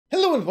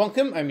Hello and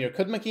welcome, I'm your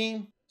Code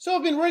Machine. So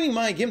I've been writing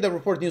my Game Dev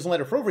Report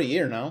newsletter for over a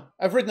year now.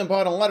 I've written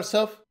about a lot of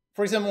stuff.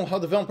 For example, how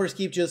developers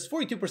keep just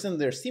 42% of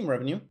their Steam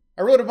revenue.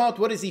 I wrote about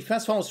what is the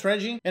fast follow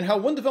strategy and how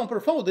one developer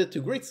followed it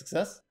to great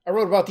success. I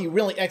wrote about the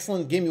really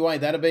excellent Game UI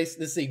database.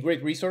 This is a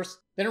great resource.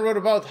 Then I wrote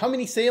about how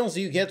many sales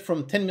do you get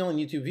from 10 million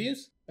YouTube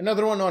views.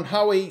 Another one on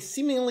how a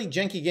seemingly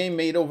janky game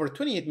made over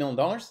 $28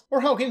 million, or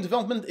how game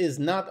development is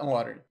not a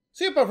lottery.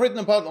 So yep, I've written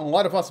about a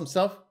lot of awesome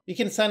stuff. You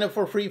can sign up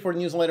for free for the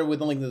newsletter with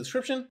the link in the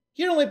description.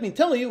 Here, let me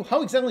tell you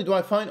how exactly do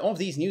I find all of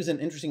these news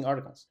and interesting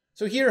articles.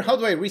 So here, how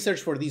do I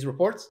research for these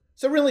reports?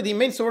 So really, the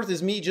main source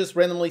is me just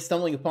randomly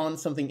stumbling upon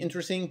something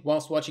interesting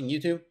whilst watching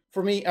YouTube.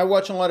 For me, I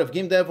watch a lot of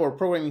game dev or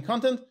programming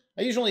content.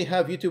 I usually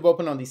have YouTube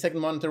open on the second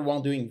monitor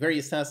while doing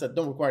various tasks that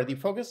don't require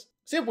deep focus.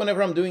 So yep,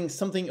 whenever I'm doing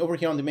something over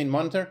here on the main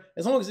monitor,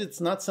 as long as it's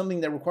not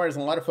something that requires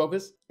a lot of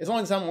focus, as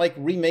long as I'm like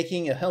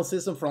remaking a health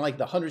system for like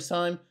the 100th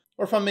time,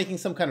 or if I'm making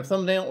some kind of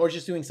thumbnail or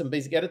just doing some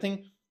basic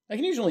editing, I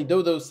can usually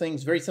do those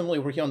things very similarly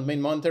over here on the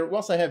main monitor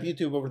whilst I have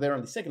YouTube over there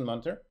on the second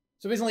monitor.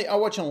 So basically, I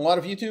watch a lot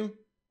of YouTube,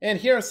 and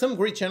here are some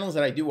great channels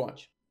that I do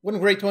watch. One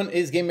great one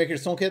is Game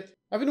Maker's Toolkit.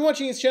 I've been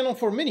watching his channel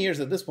for many years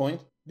at this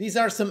point. These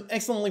are some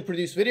excellently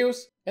produced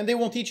videos, and they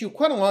will teach you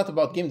quite a lot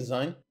about game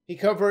design. He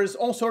covers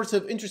all sorts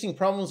of interesting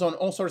problems on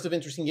all sorts of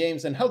interesting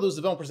games and how those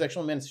developers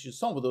actually managed to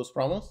solve those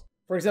problems.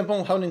 For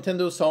example, how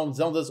Nintendo solved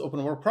Zelda's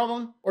open world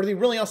problem, or the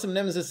really awesome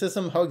Nemesis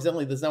system, how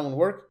exactly does that one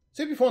work.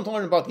 So if you want to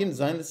learn about game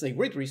design, this is a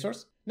great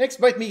resource.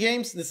 Next, Bite Me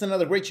Games, this is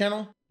another great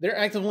channel. They're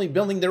actively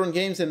building their own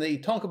games and they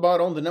talk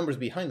about all the numbers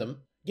behind them.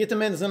 Get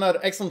Them In is another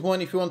excellent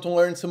one if you want to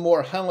learn some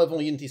more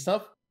high-level Unity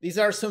stuff. These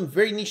are some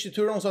very niche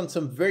tutorials on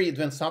some very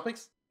advanced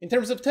topics. In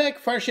terms of tech,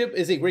 Fireship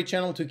is a great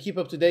channel to keep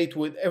up to date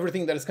with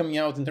everything that is coming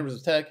out in terms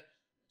of tech.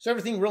 So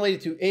everything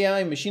related to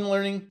AI, machine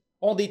learning,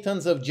 all the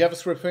tons of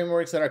JavaScript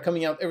frameworks that are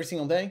coming out every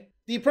single day.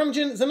 The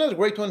Primogen is another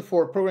great one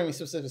for programming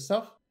specific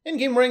stuff, and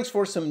Game Ranks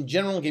for some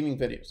general gaming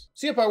videos.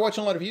 So yep, I watch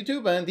a lot of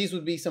YouTube, and these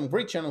would be some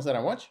great channels that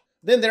I watch.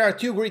 Then there are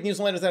two great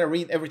newsletters that I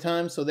read every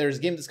time. So there's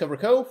Game Discover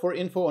Co. for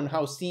info on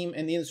how Steam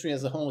and the industry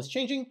as a whole is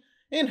changing,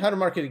 and How to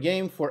Market a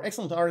Game for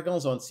excellent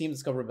articles on Steam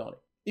discoverability.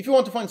 If you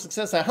want to find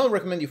success, I highly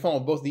recommend you follow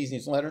both these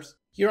newsletters.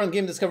 Here on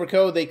Game Discover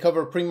Co., they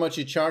cover pretty much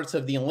the charts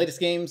of the latest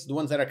games, the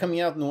ones that are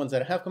coming out and the ones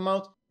that have come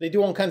out. They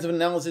do all kinds of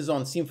analysis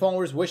on Steam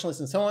followers, wishlists,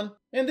 and so on.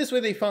 And this way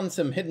they found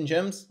some hidden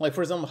gems, like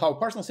for example how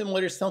Personal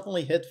Simulator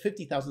stealthily hit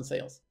 50,000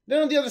 sales.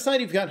 Then on the other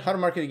side, you've got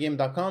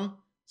howtomarketagame.com.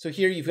 So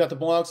here you've got the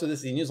blog, so this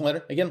is the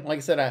newsletter. Again, like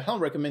I said, I highly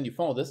recommend you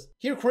follow this.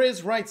 Here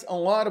Chris writes a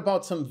lot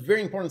about some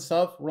very important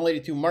stuff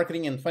related to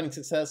marketing and finding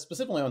success,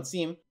 specifically on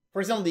Steam. For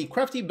example, the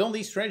Crafty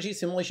Buildy Strategy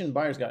Simulation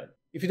Buyer's Guide.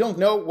 If you don't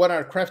know what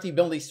are Crafty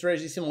Buildy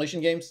Strategy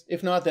Simulation games,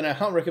 if not, then I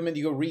highly recommend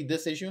you go read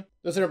this issue.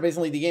 Those are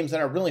basically the games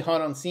that are really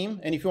hot on Steam,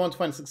 and if you want to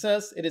find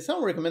success, it is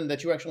highly recommended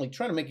that you actually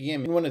try to make a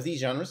game in one of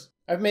these genres.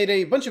 I've made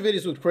a bunch of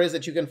videos with Chris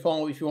that you can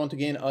follow if you want to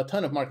gain a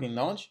ton of marketing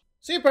knowledge.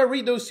 So yep, I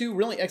read those two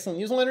really excellent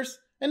newsletters,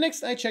 and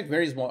next I check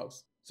various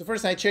blogs. So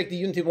first I check the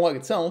Unity blog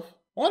itself.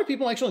 A lot of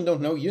people actually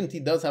don't know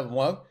Unity does have a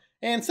blog,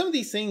 and some of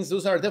these things,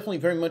 those are definitely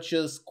very much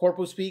just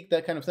corpo speak,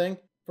 that kind of thing.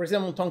 For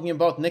example, I'm talking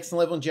about next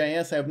level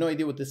GIS, I have no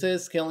idea what this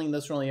is, scaling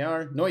industrial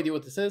AR, no idea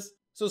what this is.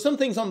 So some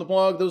things on the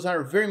blog, those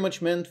are very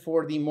much meant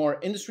for the more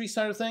industry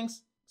side of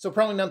things, so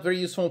probably not very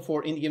useful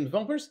for indie game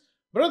developers,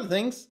 but other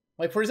things,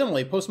 like for example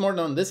a postmortem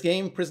on this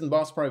game, Prison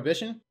Boss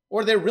Prohibition,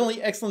 or their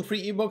really excellent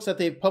free ebooks that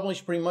they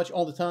publish pretty much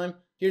all the time.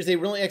 Here's a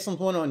really excellent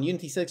one on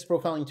Unity 6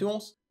 profiling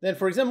tools. Then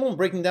for example,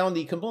 breaking down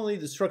the completely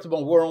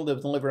destructible world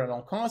of Deliver at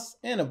All Costs,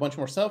 and a bunch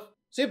more stuff.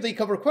 So yep, they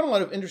cover quite a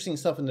lot of interesting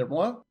stuff in their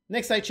blog.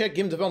 Next I check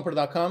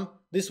GameDeveloper.com.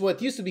 This is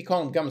what used to be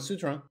called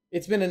Gamasutra.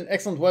 It's been an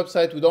excellent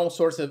website with all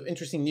sorts of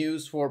interesting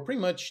news for pretty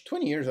much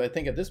 20 years, I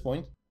think, at this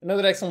point.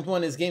 Another excellent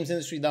one is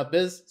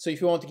GamesIndustry.biz, so if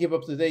you want to keep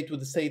up to date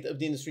with the state of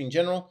the industry in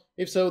general,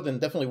 if so, then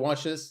definitely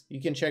watch this.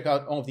 You can check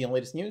out all of the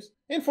latest news.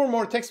 And for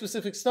more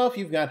tech-specific stuff,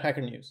 you've got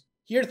Hacker News.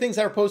 Here things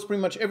are posted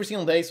pretty much every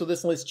single day, so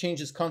this list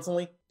changes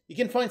constantly. You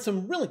can find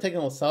some really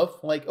technical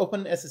stuff, like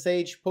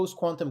OpenSSH,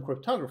 post-quantum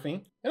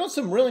cryptography, and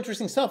also some really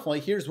interesting stuff,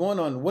 like here's one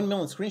on 1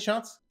 million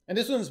screenshots. And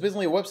this one is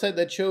basically a website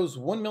that shows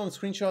 1 million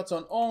screenshots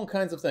on all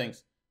kinds of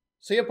things.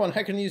 So yep, on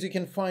Hacker News you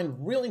can find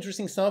really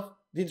interesting stuff.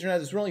 The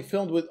internet is really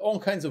filled with all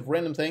kinds of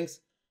random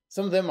things.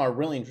 Some of them are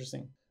really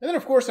interesting. And then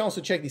of course I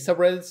also check the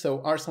subreddits,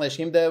 so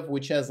r/gamedev,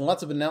 which has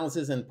lots of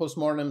analysis and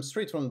postmortem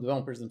straight from the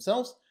developers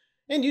themselves.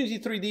 And Unity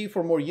 3D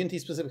for more Unity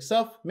specific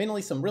stuff,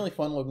 mainly some really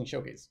fun looking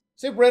showcase.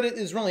 So Reddit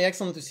is really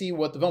excellent to see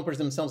what developers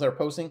themselves are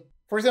posting.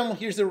 For example,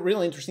 here's a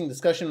really interesting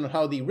discussion on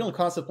how the real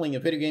cost of playing a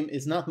video game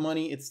is not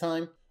money, it's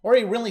time. Or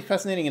a really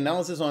fascinating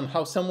analysis on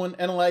how someone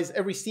analyzed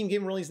every Steam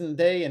game release in a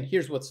day and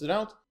here's what stood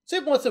out. So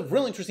you have lots of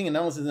really interesting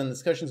analysis and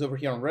discussions over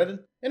here on Reddit.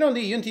 And on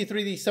the Unity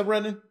 3D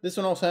subreddit, this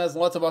one also has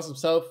lots of awesome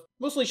stuff,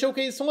 mostly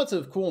showcase, so lots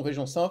of cool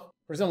visual stuff.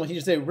 For example,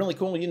 here's a really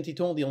cool Unity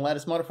tool, the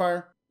lattice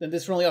modifier. Then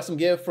this really awesome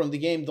GIF from the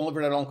game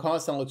Delivered at All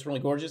Costs that looks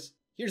really gorgeous.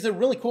 Here's a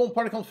really cool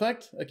particle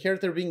effect, a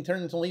character being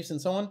turned into leaves and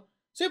so on.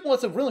 So you have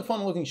lots of really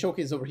fun looking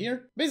showcases over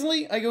here.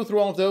 Basically, I go through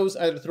all of those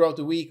either throughout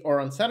the week or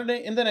on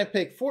Saturday, and then I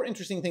pick 4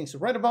 interesting things to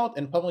write about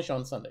and publish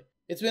on Sunday.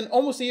 It's been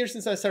almost a year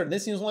since I started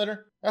this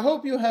newsletter. I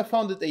hope you have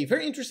found it a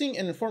very interesting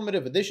and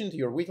informative addition to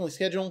your weekly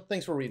schedule.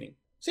 Thanks for reading.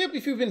 So yep,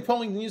 if you've been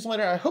following the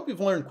newsletter, I hope you've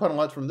learned quite a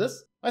lot from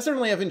this. I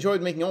certainly have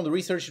enjoyed making all the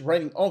research,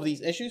 writing all of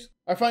these issues.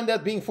 I find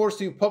that being forced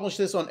to publish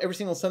this on every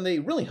single Sunday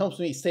really helps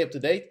me stay up to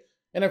date.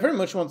 And I very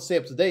much want to stay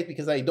up to date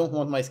because I don't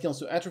want my skills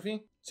to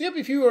atrophy. So yep,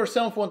 if you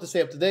yourself want to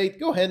stay up to date,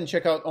 go ahead and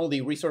check out all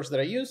the resources that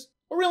I use.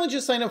 Or really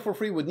just sign up for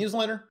free with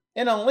newsletter.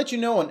 And I'll let you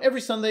know on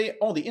every Sunday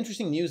all the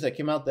interesting news that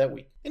came out that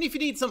week. And if you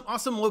need some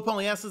awesome low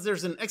poly assets,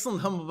 there's an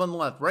excellent Humble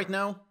Bundle out right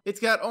now.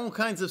 It's got all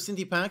kinds of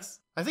Cinti packs.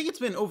 I think it's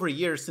been over a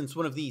year since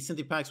one of the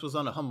Cinti packs was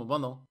on a Humble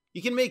Bundle.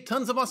 You can make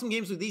tons of awesome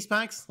games with these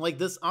packs, like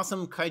this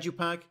awesome Kaiju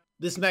pack.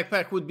 This mech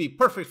pack would be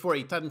perfect for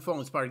a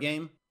Titanfall-inspired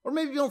game. Or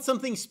maybe build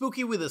something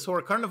spooky with this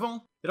Horror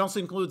Carnival. It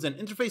also includes an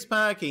interface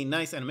pack, a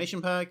nice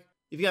animation pack.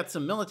 If you got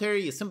some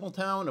military, a simple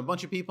town, a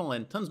bunch of people,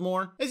 and tons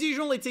more. As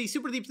usual, it's a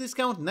super deep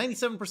discount,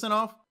 97%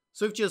 off.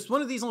 So if just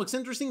one of these looks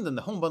interesting, then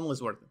the home bundle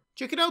is worth it.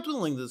 Check it out with a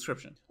link in the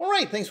description.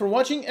 Alright, thanks for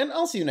watching, and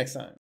I'll see you next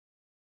time.